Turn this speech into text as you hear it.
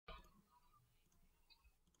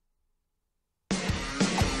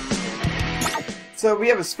So we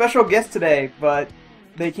have a special guest today, but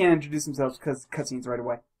they can't introduce themselves because cutscenes right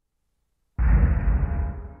away.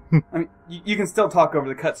 I mean, you can still talk over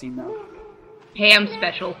the cutscene though. Hey, I'm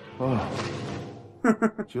special. Oh.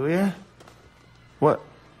 Julia? What?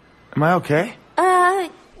 Am I okay? Yeah.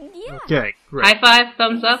 Okay, great. High five,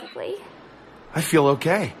 thumbs up. Basically. I feel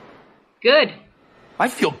okay. Good. I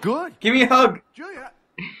feel good. Give me a hug! Julia,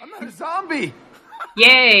 I'm not a zombie.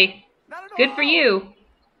 Yay. Not at Good all. for you.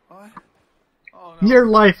 What? Oh, no. Your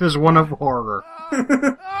life is one of horror.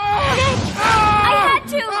 I had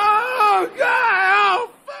to! Oh, God!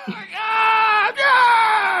 Oh, fuck! Oh,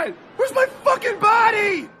 God! Where's my fucking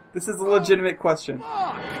body? This is a legitimate question.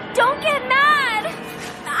 Fuck! Don't get mad!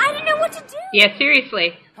 I didn't know what to do! Yeah,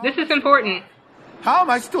 seriously. This is important. How am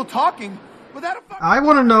I still talking without a fucking... I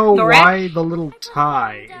want to know Correct. why the little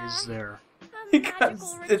tie is there.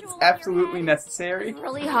 Because it's absolutely necessary. It's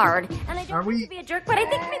really hard, and I Are don't we- want to be a jerk, but I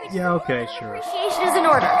think maybe Yeah, okay, sure. appreciation is in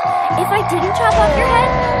order. If I didn't chop off your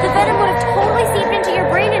head, the venom would have totally seeped into your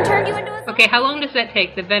brain and turned you into a... Okay, how long does that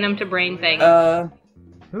take, the venom to brain thing?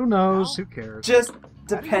 Who knows? Who cares? Just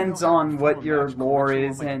depends on what your lore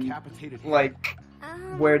is and, like,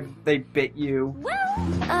 where they bit you. Well,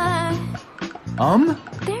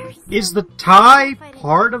 there's... Is the tie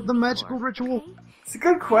part of the magical ritual? It's a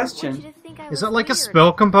good question. Is that like a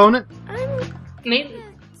spell component? Maybe.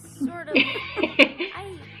 Sort of.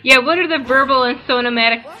 Yeah, what are the verbal and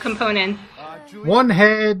somatic components? One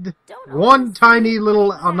head, one tiny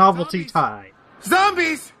little novelty tie.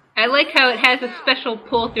 Zombies! I like how it has a special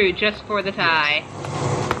pull-through just for the tie.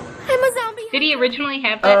 I'm a zombie. Did he originally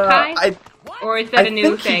have that tie? Or is that I a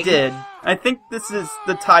new think thing? he did. I think this is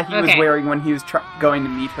the tie he was Okay. wearing when he was going to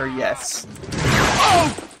meet her, yes.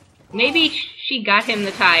 Maybe she got him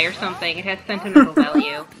the tie or something. It has sentimental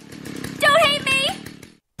value. Don't hate me!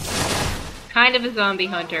 Kind of a zombie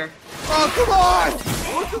hunter. Oh, come on!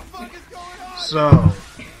 What the fuck is going on?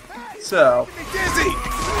 So, Dizzy!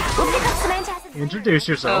 We'll pick up some antacid. Introduce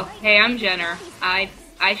Oh, yourself. hey, I'm Jenner. I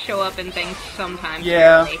show up in things sometimes.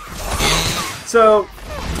 Yeah. Really. so,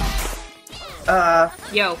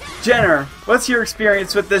 Yo, Jenner, what's your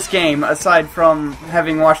experience with this game, aside from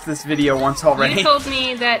having watched this video once already? you told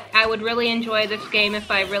me that I would really enjoy this game if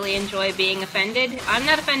I really enjoy being offended. I'm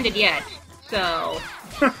not offended yet, so...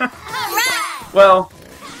 Well,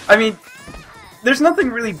 I mean, there's nothing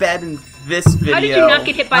really bad in this video. How did you not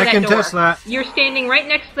get hit by I that can door? test that. You're standing right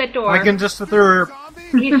next to that door. I can just that there are.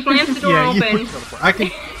 He slams the door Yeah, you open. I can.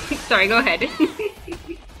 Sorry, go ahead.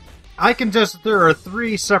 I can test that there are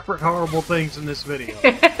 3 separate horrible things in this video,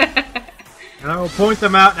 and I will point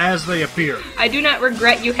them out as they appear. I do not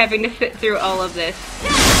regret you having to sit through all of this.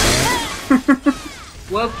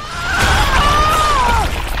 Whoop.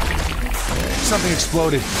 Something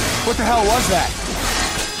exploded. What the hell was that?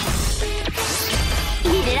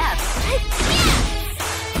 Eat it up.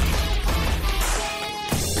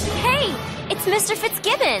 Hey, it's Mr.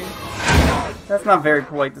 Fitzgibbon. That's not very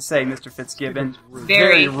polite to say, Mr. Fitzgibbon.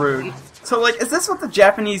 Very. rude. So, like, is this what the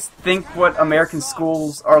Japanese think what American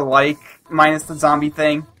schools are like, minus the zombie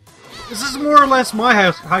thing? This is more or less my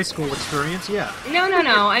high school experience. Yeah,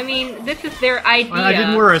 No. I mean, this is their idea. I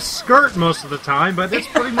didn't wear a skirt most of the time, but it's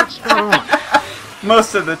pretty much spot on.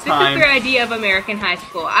 Most of the This time. is their idea of American high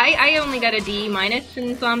school. I only got a D-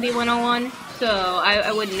 in Zombie 101, so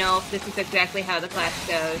I wouldn't know if this is exactly how the class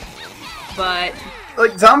goes. But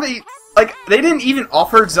Like, zombie... Like, they didn't even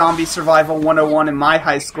offer Zombie Survival 101 in my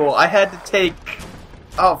high school. I had to take...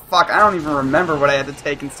 Oh, fuck, I don't even remember what I had to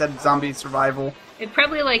take instead of Zombie Survival. it's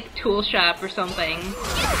probably like Tool Shop or something.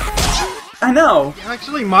 I know.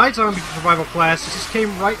 Actually, my zombie survival class just came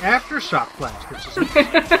right after shop class, which is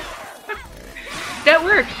That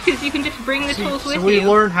works, because you can just bring the tools with so we you.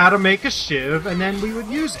 learned how to make a shiv, and then we would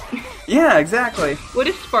use it. Yeah, exactly. What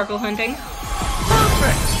is sparkle hunting?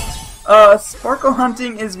 Sparkle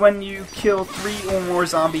hunting is when you kill 3 or more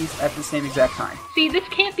zombies at the same exact time. See, this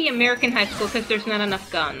can't be American high school because there's not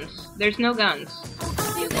enough guns. There's no guns.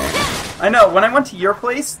 I know, when I went to your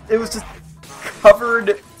place, it was just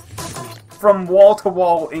covered from wall to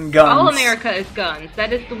wall in guns. All America is guns.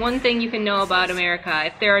 That is the one thing you can know about America.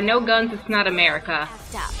 If there are no guns, it's not America.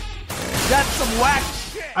 Stop. That's some whack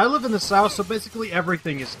shit! I live in the South, so basically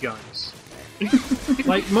everything is guns.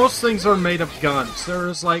 Like, most things are made of guns. There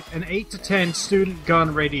is like an 8 to 10 student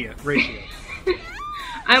gun ratio.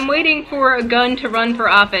 I'm waiting for a gun to run for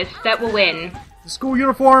office. That will win. The school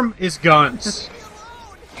uniform is guns.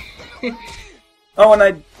 Oh,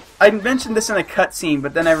 and I mentioned this in a cutscene,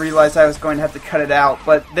 but then I realized I was going to have to cut it out.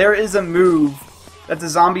 But there is a move that the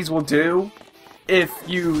zombies will do if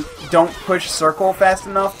you don't push circle fast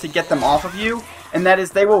enough to get them off of you. and that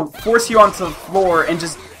is they will force you onto the floor and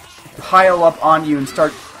just pile up on you and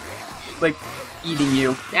start, like, eating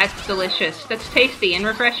you. That's delicious. That's tasty and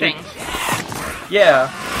refreshing. Yeah.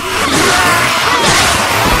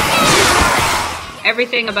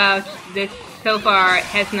 Everything about this so far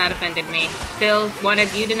has not offended me. Still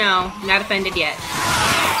wanted you to know, not offended yet.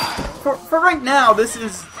 For right now, this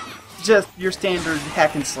is just your standard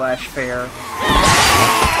hack and slash fare.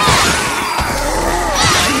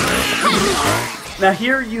 Now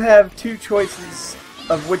here you have two choices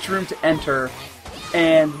of which room to enter,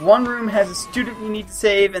 and one room has a student you need to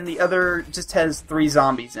save, and the other just has 3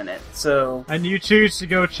 zombies in it. So, And you choose to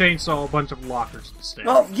go chainsaw a bunch of lockers instead.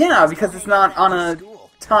 well, yeah, because it's not on a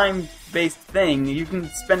time-based thing. You can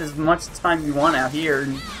spend as much time you want out here,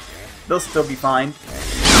 and they'll still be fine.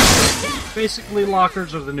 Basically,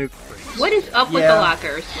 lockers are the nuke crates. What is up with the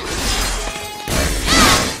lockers?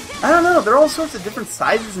 I don't know, they're all sorts of different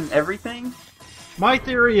sizes and everything. My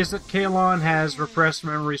theory is that Kalon has repressed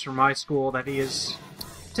memories from high school that he is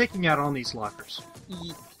taking out on these lockers.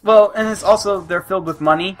 Well, and it's also, they're filled with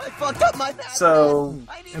money. So...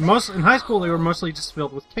 And in high school, they were mostly just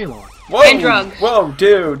filled with Kalon. Whoa! And drugs. Whoa,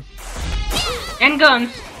 dude. And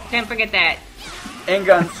guns. Can't forget that. And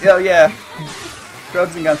guns. Oh, yeah.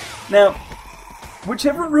 Drugs and guns. Now,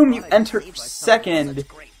 whichever room you enter second,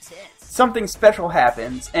 something special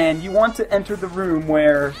happens, and you want to enter the room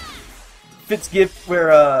where The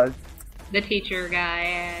teacher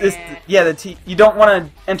guy. you don't want to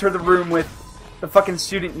enter the room with the fucking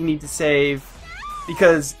student you need to save,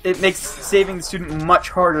 because it makes saving the student much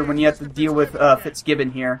harder when you have to deal with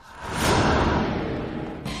Fitzgibbon here.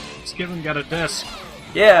 Fitzgibbon got a desk.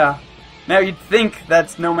 Yeah. Now you'd think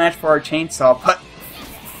that's no match for our chainsaw, but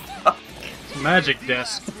It's a magic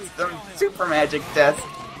desk. it's a super magic desk.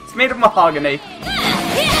 It's made of mahogany.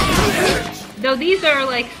 Though these are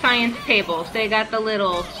like science tables. They got the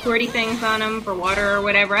little squirty things on them for water or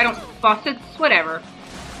whatever. Faucets, whatever.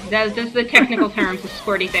 Those are the technical terms of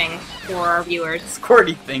squirty things for our viewers.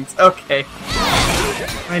 Squirty things, okay.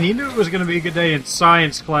 And you knew it was going to be a good day in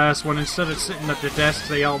science class when instead of sitting at the desks,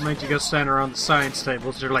 they all made you go stand around the science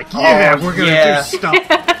tables. They're like, yeah, we're going to do stuff.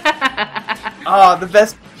 Oh,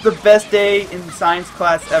 the best day in science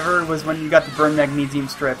class ever was when you got to burn magnesium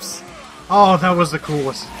strips. Oh, that was the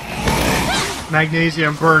coolest.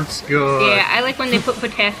 Magnesium burns good. Yeah, I like when they put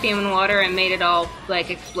potassium in water and made it all, like,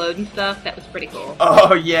 explode and stuff. That was pretty cool.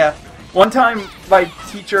 Oh, yeah. One time, my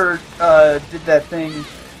teacher did that thing.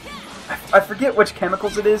 I forget which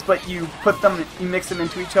chemicals it is, but you mix them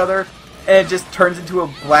into each other, and it just turns into a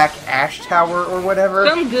black ash tower or whatever.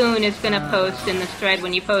 Some goon is gonna post in this thread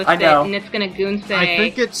when you post I know. it, and it's gonna goon say... I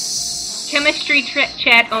think it's... Chemistry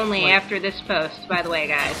chat only after this post, by the way,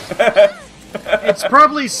 guys. It's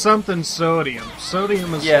probably something sodium.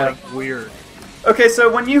 Sodium is, like, weird. Okay,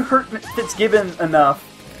 so when you hurt Fitzgibbon enough,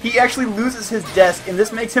 he actually loses his desk, and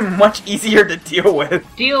this makes him much easier to deal with.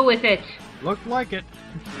 Deal with it. Looked like it.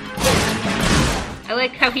 I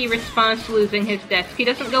like how he responds to losing his desk. He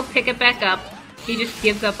doesn't go pick it back up. He just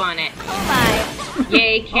gives up on it. Oh my.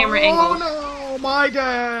 Yay, camera angles. Oh no, my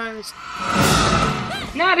desk!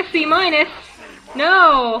 Not a C-.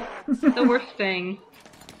 No! The worst thing.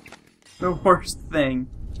 The worst thing.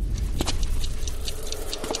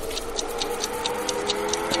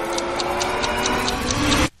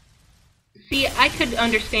 See, I could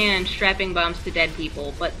understand strapping bombs to dead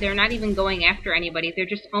people, but they're not even going after anybody. They're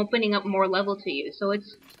just opening up more level to you. So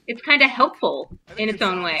it's kind of helpful in its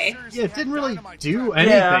own way. Yeah, it didn't really do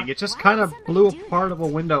anything. Yeah. It just kind of blew a part of a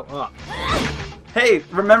window up. Hey,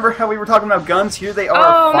 remember how we were talking about guns? Here they are.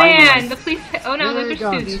 Oh finally. man, the police. Oh no, Yeah, those are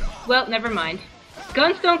guns. students. Well, never mind.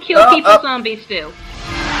 Guns don't kill people. Zombies do.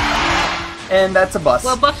 And that's a bus.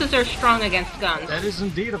 Well, buses are strong against guns. That is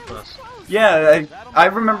indeed a bus. Yeah, I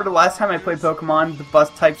remember the last time I played Pokemon, the bus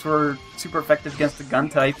types were super effective against the gun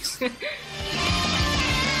types.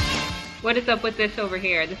 What is up with this over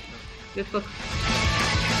here? This looks.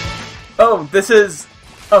 Oh, this is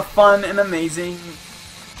a fun and amazing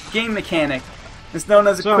game mechanic. It's known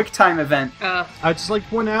as a quick time event. I'd just like to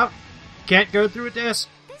point out, can't go through a desk.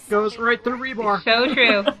 Goes right through rebar. So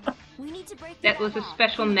true. We need to break That was a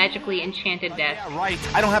special magically enchanted desk. Yeah,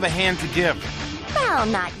 right. I don't have a hand to give. Well,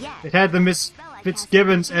 not yet. It had the Miss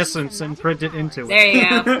Fitzgibbon's essence imprinted into it. There you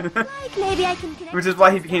go. Like maybe I can connect. Which is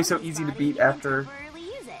why he became so easy to beat after Rarely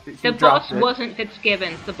use it. he The dropped boss it. wasn't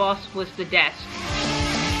Fitzgibbons. The boss was the desk.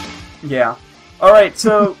 Yeah. Alright,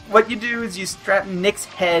 so what you do is you strap Nick's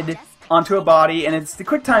head onto a body, and it's the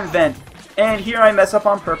quick time event. And here I mess up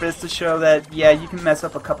on purpose to show that, yeah, you can mess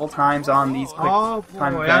up a couple times on these quick Oh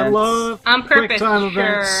time boy, events. I love On purpose, quick time sure.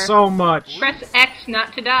 events so much. Press X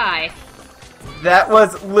not to die. That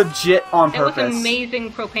was legit on That purpose. was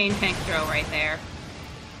amazing propane tank throw right there.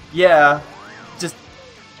 Yeah. Just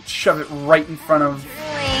shove it right in front of...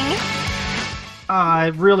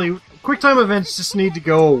 QuickTime events just need to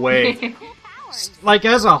go away. Like,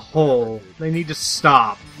 as a whole, they need to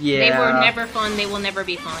stop. Yeah. They were never fun, they will never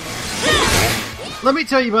be fun. Let me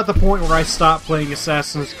tell you about the point where I stopped playing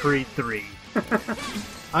Assassin's Creed 3.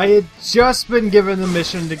 I had just been given the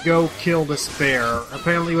mission to go kill this bear.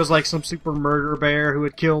 Apparently it was like some super murder bear who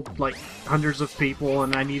had killed like hundreds of people,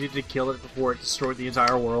 and I needed to kill it before it destroyed the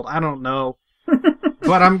entire world. I don't know.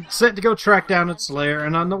 But I'm set to go track down its lair,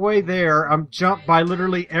 and on the way there, I'm jumped by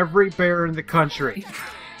literally every bear in the country.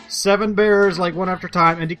 7 bears, like one after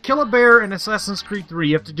time, and to kill a bear in Assassin's Creed 3,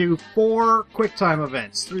 you have to do 4 QuickTime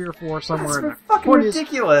events. 3 or 4, somewhere in there. That's fucking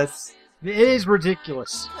ridiculous. It is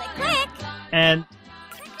ridiculous. Click. And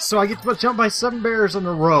so I get jumped by 7 bears in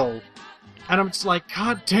a row. And I'm just like,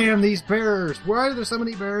 God damn these bears! Why are there so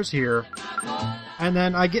many bears here? And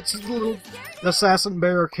then I get to the little assassin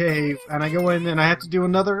bear cave, and I go in and I have to do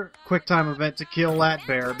another QuickTime event to kill that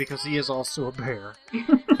bear, because he is also a bear.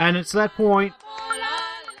 And it's that point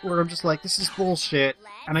where I'm just like, this is bullshit.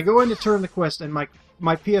 And I go in to turn the quest, and my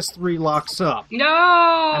PS3 locks up.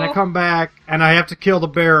 No! And I come back, and I have to kill the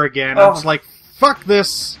bear again. Oh. I'm just like, fuck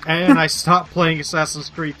this! And I stop playing Assassin's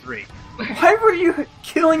Creed 3. Why were you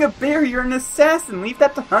killing a bear? You're an assassin. Leave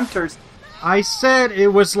that to hunters. I said it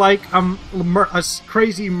was like a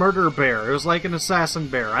crazy murder bear. It was like an assassin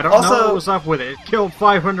bear. I don't know what was up with it. It killed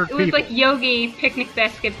 500 people. It was like Yogi picnic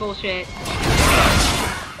basket bullshit.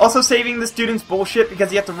 Also saving the student's bullshit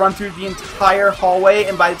because you have to run through the entire hallway,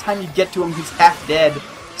 and by the time you get to him, he's half dead.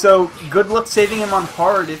 So, good luck saving him on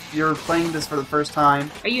hard if you're playing this for the first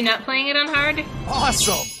time. Are you not playing it on hard?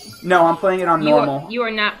 Awesome! No, I'm playing it on normal. You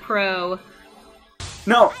are not pro.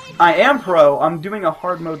 No, I am pro. I'm doing a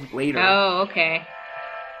hard mode later. Oh, okay.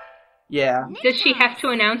 Yeah. Does she have to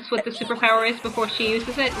announce what the superpower is before she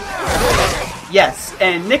uses it? Yes,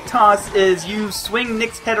 and Nick Toss is you swing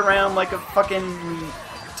Nick's head around like a fucking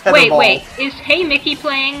tetherball. Wait. Is Hey Mickey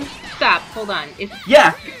playing? Stop, hold on.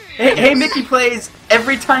 Yeah. Hey Mickey plays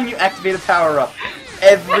every time you activate a power-up.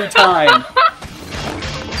 Every time.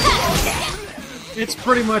 It's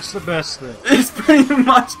pretty much the best thing. It's pretty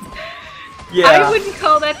much... Yeah. I wouldn't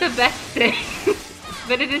call that the best thing,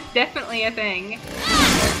 but it is definitely a thing.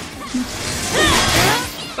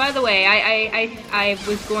 By the way, I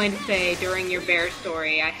was going to say during your bear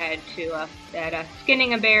story, I had to, that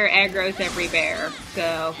skinning a bear aggroes every bear,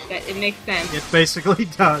 so that it makes sense. It basically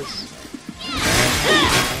does.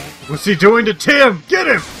 What's he doing to Tim? Get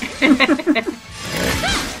him!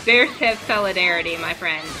 Bears have solidarity, my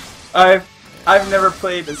friend. I've never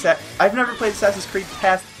played Assassin's Creed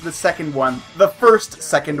past the second one. The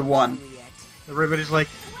second one. Everybody's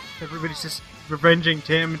just revenging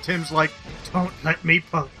Tim, and Tim's like, don't let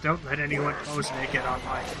anyone pose naked on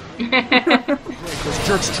my... Those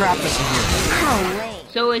jerks trapped us in here.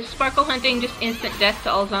 So is sparkle hunting just instant death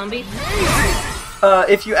to all zombies?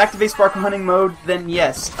 If you activate sparkle hunting mode, then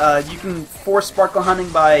yes. You can force sparkle hunting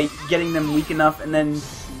by getting them weak enough and then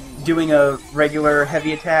doing a regular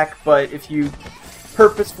heavy attack, but if you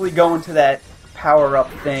purposefully go into that power-up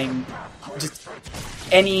thing, just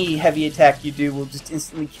any heavy attack you do will just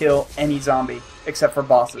instantly kill any zombie, except for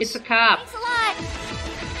bosses. It's a cop.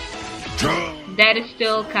 That is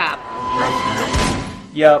still cop.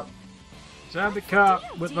 Yep. Zombie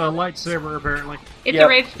cop with a lightsaber, apparently. It's a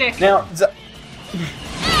rave stick. Now,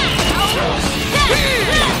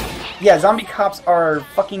 yeah, zombie cops are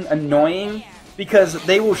fucking annoying because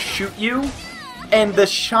they will shoot you, and the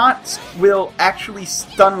shots will actually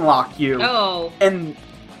stun lock you. Oh. And,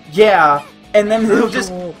 yeah, and then he'll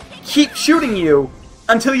just keep shooting you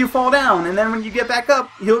until you fall down, and then when you get back up,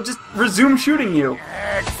 he'll just resume shooting you.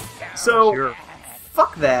 So,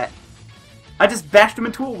 fuck that. I just bashed him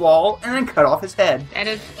into a wall and then cut off his head. That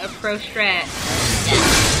is a pro strat.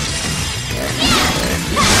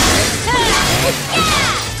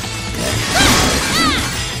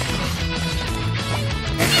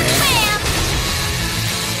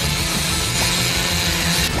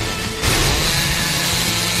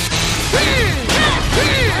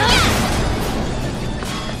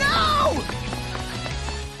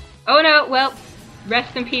 Oh no, well,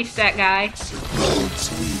 rest in peace, that guy.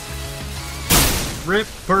 Rip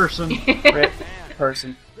person. Rip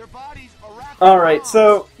person. Alright,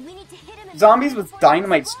 so zombies with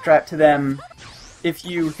dynamite strapped to them, if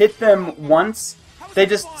you hit them once, they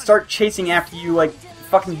just start chasing after you like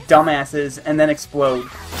fucking dumbasses and then explode.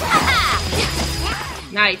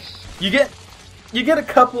 Nice. You get a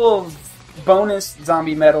couple of bonus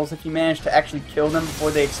zombie medals if you manage to actually kill them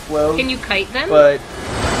before they explode. Can you kite them? But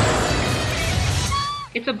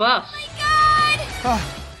it's a bus.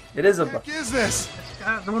 it is a bus. What is this?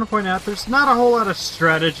 I want to point out there's not a whole lot of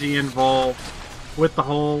strategy involved with the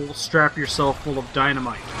whole strap yourself full of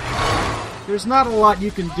dynamite. There's not a lot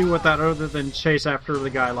you can do with that other than chase after the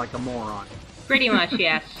guy like a moron. Pretty much,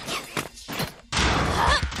 yes.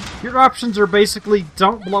 Your options are basically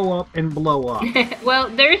don't blow up and blow up. Well,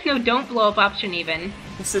 there is no don't blow up option even.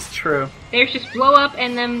 This is true. There's just blow up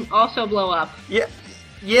and then also blow up.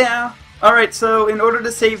 Yeah. Alright, so in order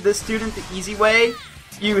to save this student the easy way,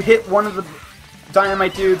 you hit one of the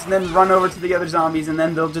dynamite dudes and then run over to the other zombies and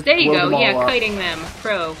then they'll just There you blow go, them all yeah, up. kiting them.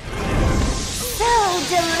 Pro. So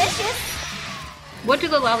delicious. What do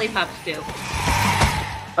the lollipops do?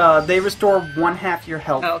 They restore 1/2 your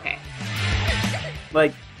health. Oh, okay.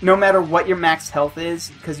 Like, no matter what your max health is,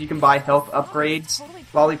 because you can buy health upgrades,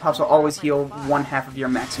 lollipops will always heal 1/2 of your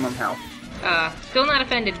maximum health. Still not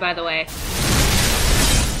offended, by the way.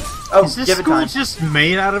 Oh, Is this give it school time. just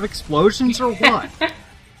made out of explosions or what?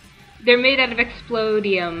 They're made out of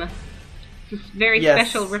explodium. It's a very Yes.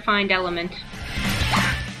 special, refined element.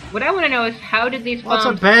 What I want to know is how did these Well, it's a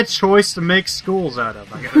bombs... bad choice to make schools out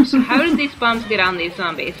of, I guess. How did these bombs get on these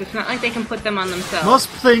zombies? It's not like they can put them on themselves. Most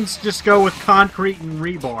things just go with concrete and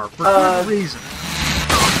rebar for good reason.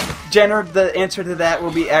 Jenner, the answer to that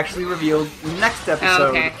will be actually revealed next episode.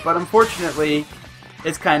 okay. But unfortunately,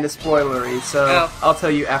 it's kind of spoilery, so Oh. I'll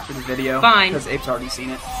tell you after the video. Fine. Because Ape's already seen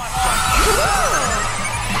it.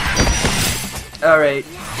 Alright.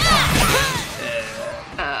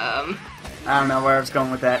 I don't know where I was going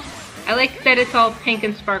with that. I like that it's all pink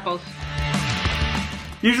and sparkles.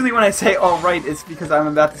 Usually when I say alright, it's because I'm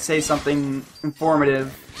about to say something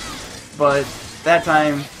informative. But that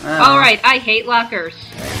time... Alright, I hate lockers.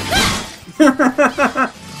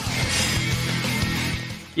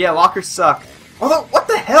 Yeah, lockers suck. Although, what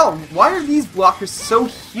the hell? Why are these lockers so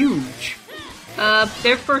huge?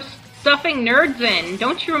 They're for stuffing nerds in.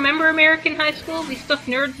 Don't you remember American high school? We stuffed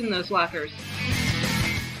nerds in those lockers.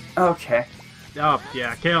 Okay. Oh,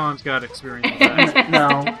 yeah, Kalon's got experience with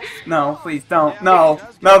that. No, please don't. No,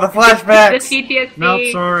 the The flashbacks. PTSD.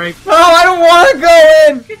 Nope, sorry. No, I don't want to go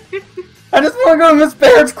in. I just want to go to Miss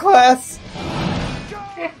Baird's class.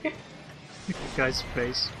 Guy's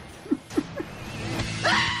face.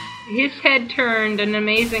 His head turned an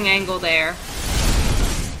amazing angle there.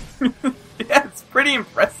 Yeah, it's pretty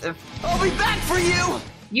impressive. I'll be back for you!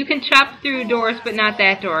 You can chop through doors, but not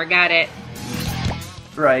that door. Got it.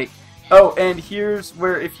 Right. Oh, and here's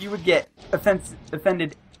where if you would get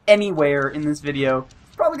offended anywhere in this video,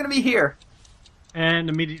 it's probably going to be here. And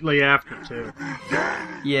immediately after, too.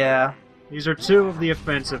 Yeah. These are two of the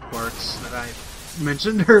offensive parts that I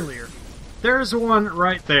mentioned earlier. There's one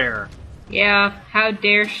right there. Yeah, how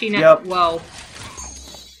dare she not... Yep. Whoa.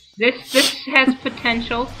 This has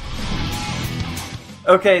potential.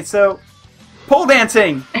 Okay, so pole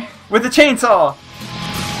dancing with a chainsaw.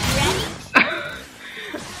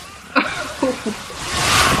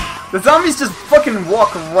 The zombies just fucking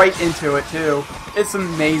walk right into it too. It's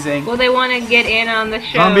amazing. Well, they want to get in on the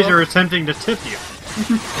show. Zombies are attempting to tip you.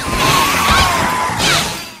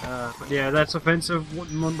 But yeah, that's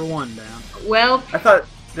offensive number one down. Well, I thought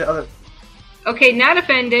the other... okay, not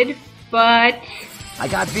offended, but I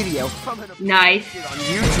got video from it nice. on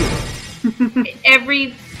YouTube.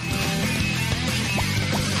 Every...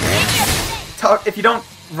 If you don't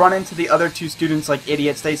run into the other two students like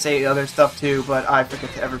idiots, they say other stuff too, but I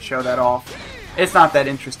forget to ever show that off. It's not that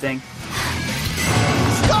interesting.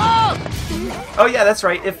 Stop! Oh yeah, that's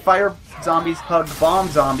right. If fire zombies hug bomb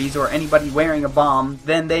zombies or anybody wearing a bomb,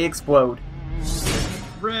 then they explode.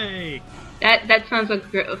 Hooray! That sounds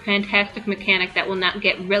like a fantastic mechanic that will not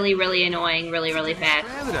get really, really annoying really, really fast.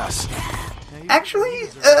 Stranded us. Actually,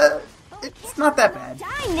 it's not that bad.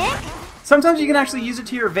 Die, Nick. Sometimes you can actually use it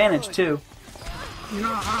to your advantage too. You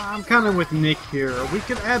know, I'm kind of with Nick here. We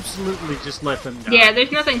could absolutely just let them die. Yeah, there's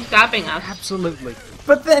nothing stopping us. Absolutely.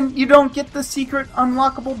 But then you don't get the secret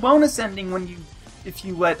unlockable bonus ending if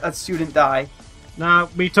you let a student die. No,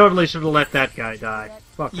 we totally should have let that guy die.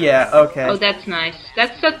 Fuck that. Yeah, okay. Oh, that's nice.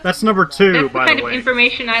 That's number two, the by kind the of way.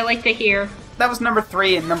 information I like to hear. That was number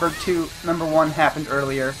 3, and number 1 happened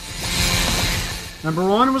earlier. Number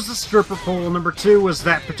one was the stripper pole. Number two was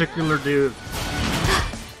that particular dude.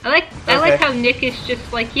 I like how Nick is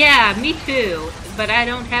just like, yeah, me too, but I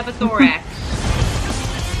don't have a thorax.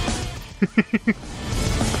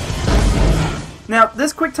 Now,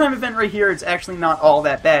 this QuickTime event right here is actually not all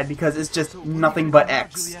that bad because it's just nothing but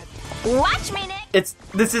X. Watch me, Nick.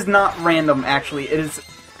 This is not random, actually. It is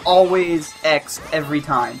always X every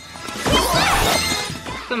time.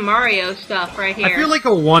 Some Mario stuff right here. I feel like a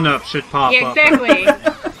 1-up should pop yeah, up. exactly.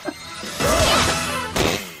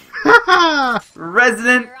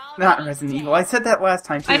 Not Resident Evil. I said that last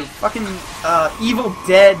time too. Fucking Evil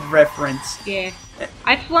Dead reference. Yeah.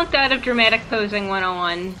 I flunked out of dramatic posing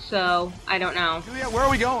 101, so I don't know. Juliet, where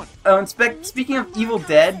are we going? Oh, and speaking of Evil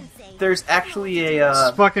Dead, there's actually a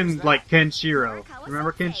It's fucking like Kenshiro.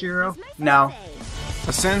 Remember Kenshiro? no.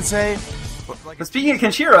 A sensei? But speaking of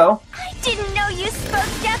Kenshiro, I didn't know you spoke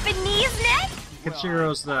Japanese, Nick!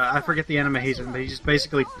 Kenchiro's I forget the animation, but he just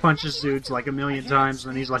basically punches dudes like a million times,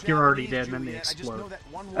 and then he's like, "You're already dead," and then they explode.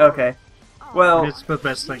 okay. Well, And it's the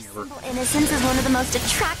best thing ever. Innocence is one of the most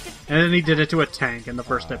attractive. And then he did it to a tank in the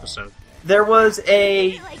first episode. there was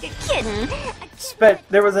a Like a kitten.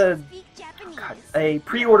 there was a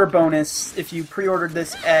pre-order bonus if you pre-ordered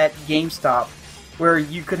this at GameStop, where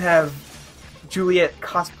you could have Juliet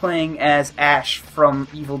cosplaying as Ash from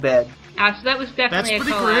Evil Dead. So that was definitely That's a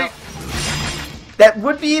pretty call great. out. That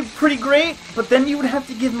would be pretty great, but then you would have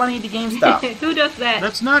to give money to GameStop. Who does that?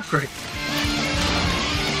 That's not great.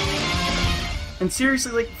 And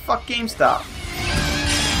seriously, like, fuck GameStop.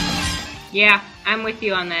 Yeah, I'm with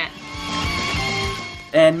you on that.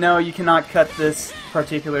 And no, you cannot cut this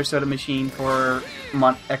particular soda machine for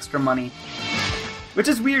extra money. Which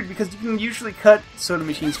is weird, because you can usually cut soda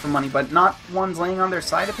machines for money, but not ones laying on their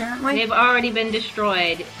side, apparently? They've already been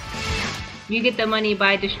destroyed. You get the money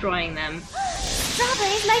by destroying them.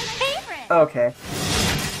 Strawberry's my favorite! Okay.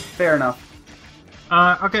 Fair enough.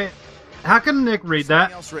 Okay. How can Nick read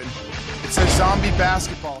that? Else written. It says zombie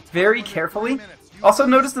basketball. Very carefully. Also,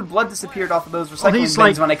 notice the blood disappeared off of those recycling he's, bins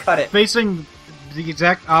like, when I cut it. Facing the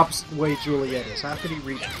exact opposite way Juliet is. How could he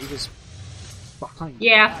read it? He was behind.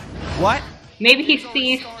 Yeah. What? Maybe he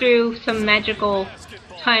sees through some magical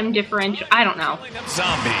time differential. I don't know.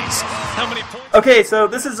 Zombies. How many points? Okay, so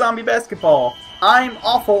this is zombie basketball. I'm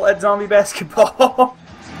awful at zombie basketball.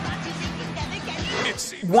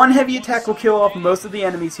 One heavy attack will kill off most of the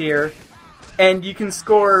enemies here, and you can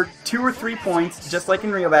score 2 or 3 points, just like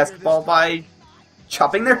in real basketball, by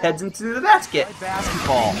chopping their heads into the basket.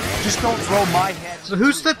 Basketball. Just don't throw my head. So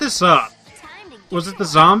who set this up? Was it the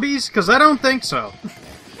zombies? Because I don't think so.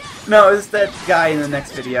 No, it's that guy in the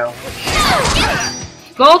next video.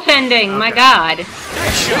 Goaltending, my god.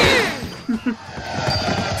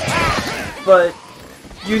 But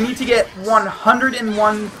you need to get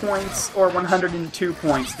 101 points or 102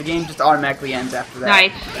 points. The game just automatically ends after that.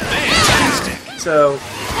 Nice. So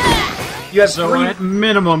you have So 3 at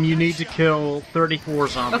minimum, you need to kill 34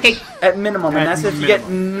 zombies. Okay, at minimum, and At that's if you get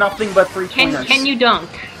nothing but 3 pointers. can you dunk?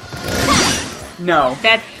 No.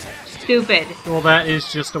 That's stupid. Well, that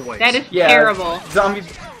is just a waste. That is Yeah, terrible. Zombie.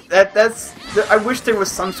 I wish there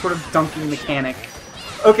was some sort of dunking mechanic.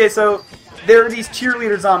 Okay, so there are these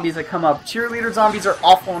cheerleader zombies that come up. Cheerleader zombies are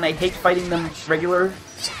awful, and I hate fighting them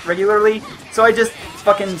regularly. So I just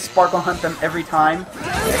fucking sparkle hunt them every time.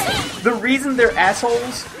 The reason they're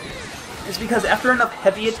assholes is because after enough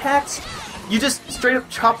heavy attacks, you just straight up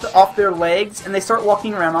chop off their legs, and they start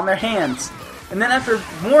walking around on their hands. And then after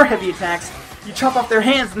more heavy attacks, you chop off their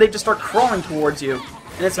hands, and they just start crawling towards you.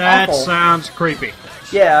 And it's That awful. sounds creepy.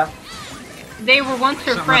 Yeah. They were once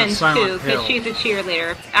her Something friends, out of too, Silent because Hill. she's a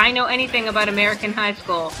cheerleader. If I know anything about American high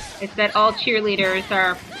school, it's that all cheerleaders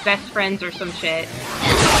are best friends or some shit.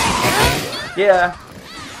 Yeah.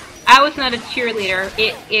 I was not a cheerleader.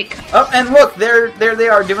 Oh, and look, there they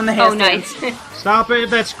are doing the Oh, handstands. nice. Stop it!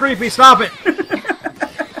 That's creepy! Stop it!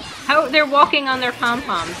 How they're walking on their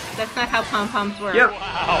pom-poms. That's not how pom-poms work. Yep,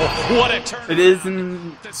 Wow, what a turn. it is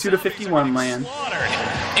in Suda 51 land.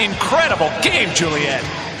 Incredible game, Juliet.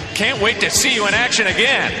 Can't wait to see you in action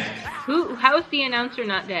again. How is the announcer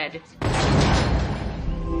not dead?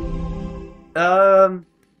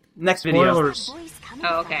 Next video. Spoilers.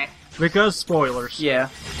 Oh, okay. Because spoilers. Yeah.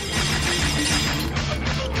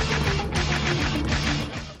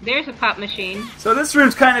 There's a pop machine. So this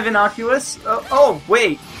room's kind of innocuous. Oh,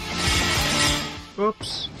 wait.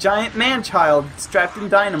 Oops. Giant man-child strapped in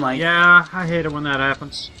dynamite. Yeah, I hate it when that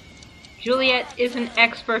happens. Juliet is an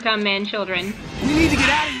expert on man-children. We need to get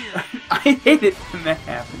out of here. I hate it when that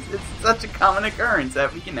happens. It's such a common occurrence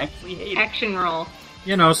that we can actually hate it. Action roll.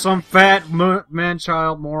 You know, some fat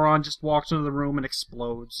man-child moron just walks into the room and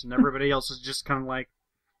explodes, and everybody else is just kind of like,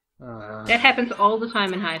 That happens all the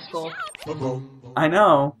time in high school. I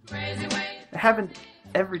know. It happens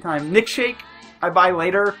every time. Nick Shake, I buy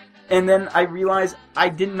later, and then I realize I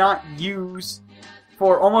did not use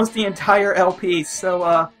for almost the entire LP,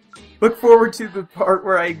 so, look forward to the part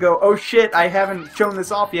where I go, oh shit, I haven't shown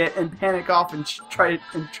this off yet, and panic off and try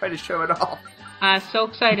to show it off. So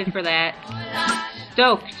excited for that.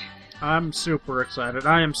 Stoked. I'm super excited.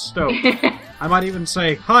 I am stoked. I might even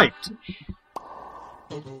say hyped.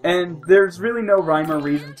 And there's really no rhyme or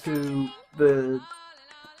reason to the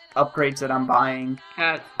upgrades that I'm buying.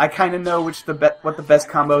 I kind of know what the best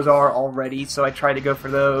combos are already, so I try to go for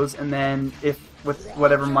those, and then if with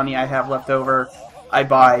whatever money I have left over, I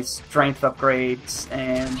buy strength upgrades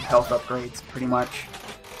and health upgrades, pretty much.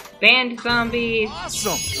 Band zombies.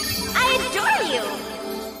 Awesome. I adore you!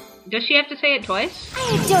 Does she have to say it twice?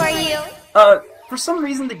 I adore you! For some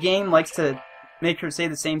reason the game likes to make her say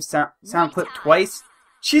the same sound clip twice.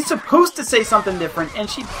 She's supposed to say something different, and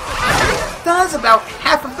she does about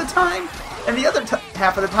half of the time, and the other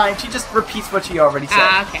half of the time she just repeats what she already said.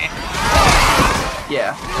 Ah, okay.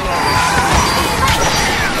 Yeah.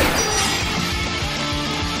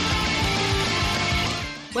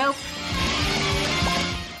 Well,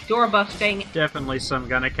 door busting. Definitely some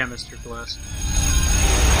kind of chemistry class.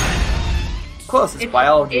 Close, it's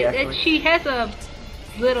biology, actually. She has a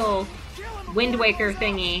little Wind Waker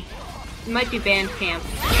thingy. It might be band camp.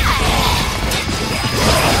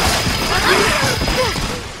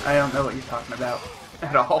 I don't know what you're talking about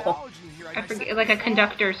at all. I forget, like a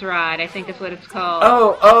conductor's rod, I think is what it's called.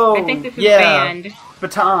 Oh, I think this is yeah. band.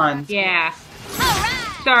 Baton. Yeah.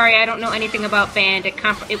 Sorry, I don't know anything about band. It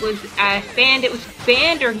was band. It was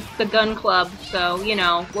band or the gun club. So you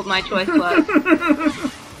know what my choice was.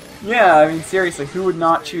 Yeah, I mean seriously, who would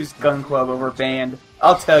not choose gun club over band?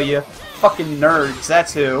 I'll tell you, fucking nerds.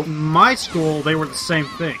 That's who. My school, they were the same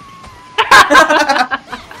thing.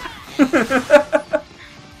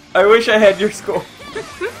 I wish I had your school.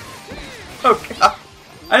 Oh god.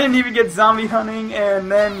 I didn't even get zombie hunting,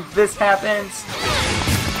 and then this happens.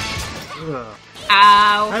 Ugh.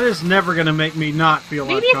 Ow. That is never gonna make me not feel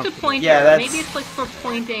Maybe it's a uncomfortable. pointer. Yeah, that's- Maybe it's like for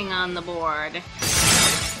pointing on the board.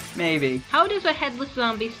 Maybe. How does a headless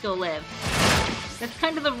zombie still live? That's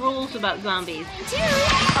kind of the rules about zombies.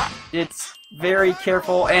 It's very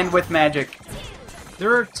careful and with magic.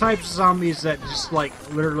 There are types of zombies that just, like,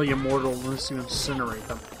 literally immortal unless you incinerate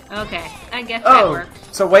them. Okay, I guess that Oh, works.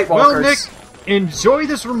 so White Walkers. Well, Nick, enjoy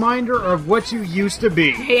this reminder of what you used to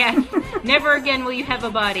be. Yes, never again will you have a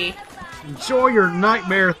body. Enjoy your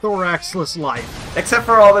nightmare thoraxless life. Except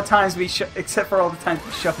for all the times we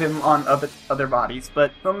shove him on other bodies,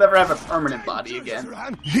 but he'll never have a permanent body again.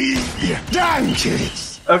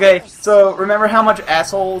 Okay, so remember how much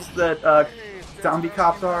assholes that zombie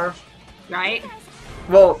cops are? Right?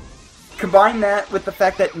 Well, combine that with the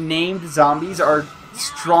fact that named zombies are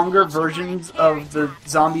stronger versions of the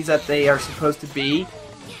zombies that they are supposed to be,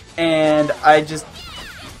 and I just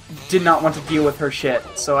did not want to deal with her shit,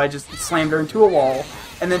 so I just slammed her into a wall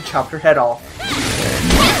and then chopped her head off.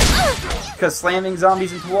 Because slamming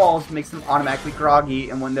zombies into walls makes them automatically groggy,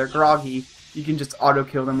 and when they're groggy, you can just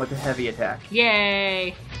auto-kill them with a heavy attack.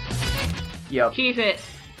 Yay. Yup. Keep it.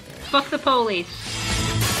 Fuck the police.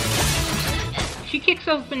 She kicks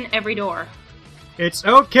open every door. It's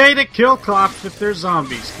okay to kill cops if they're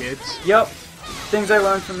zombies, kids. Yup. Things I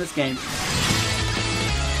learned from this game.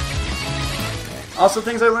 Also,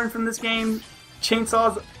 things I learned from this game: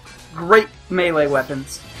 chainsaws, great melee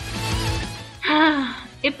weapons.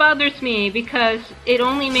 It bothers me because it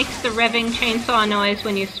only makes the revving chainsaw noise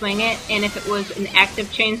when you swing it, and if it was an active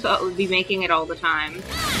chainsaw, it would be making it all the time.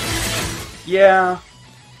 Yeah,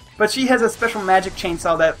 but she has a special magic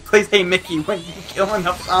chainsaw that plays Hey Mickey when you kill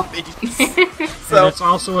enough zombies. And it's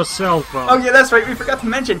also a cell phone. Oh yeah, that's right. We forgot to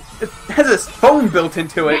mention it has a phone built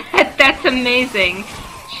into it. That's amazing.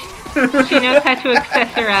 She knows how to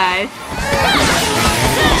accessorize.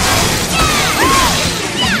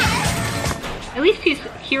 At least he's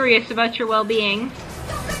curious about your well-being.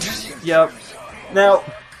 Yep. Now,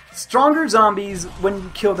 stronger zombies, when you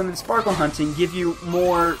kill them in sparkle hunting, give you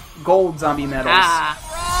more gold zombie medals.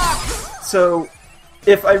 Ah. So,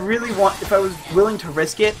 if I was willing to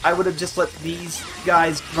risk it, I would have just let these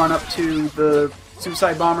guys run up to the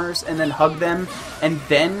suicide bombers and then hug them, and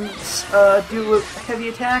then do a heavy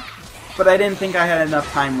attack. But I didn't think I had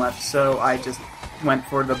enough time left, so I just went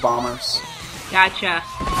for the bombers. Gotcha.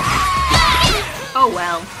 Oh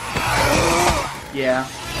well. Yeah.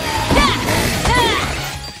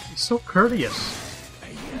 He's so courteous.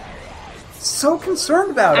 So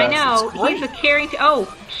concerned about us. I know. It's great. He's a caring...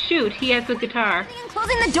 Oh, shoot. He has a guitar.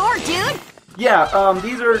 Closing the door, dude! Yeah,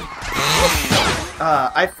 these are...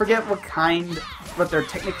 I forget what they're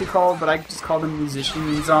technically called, but I just call them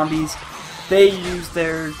musician zombies. They use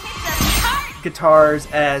their guitars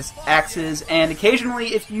as axes, and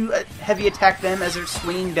occasionally if you heavy attack them as they're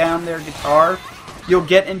swinging down their guitar, you'll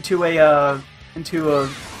get into a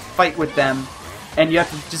fight with them, and you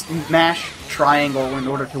have to just mash triangle in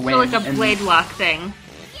order to win. So like a and- blade lock thing.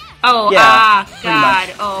 Oh, Yeah, pretty God,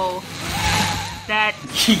 much. oh. That...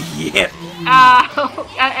 Yeah.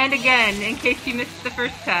 And again, in case you missed it the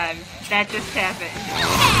first time, that just happened.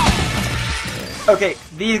 Okay,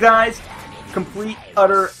 these guys, complete,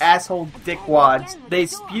 utter asshole dickwads. They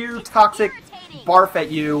spew toxic barf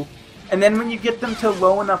at you, and then when you get them to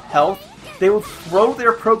low enough health, they will throw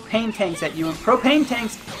their propane tanks at you, and propane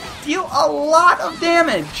tanks deal a lot of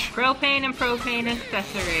damage. Propane and propane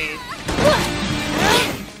accessories.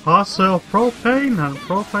 I sell propane and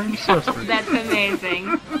propane accessories. That's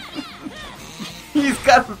amazing. He's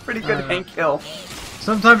got a pretty good Hank Hill.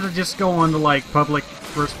 Sometimes I just go on to like public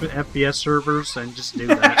first FPS servers and just do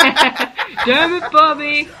that. Damn it,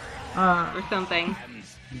 Bobby! Uh, Or something.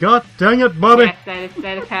 God dang it, Bobby! Yes,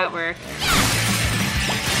 that is how it works.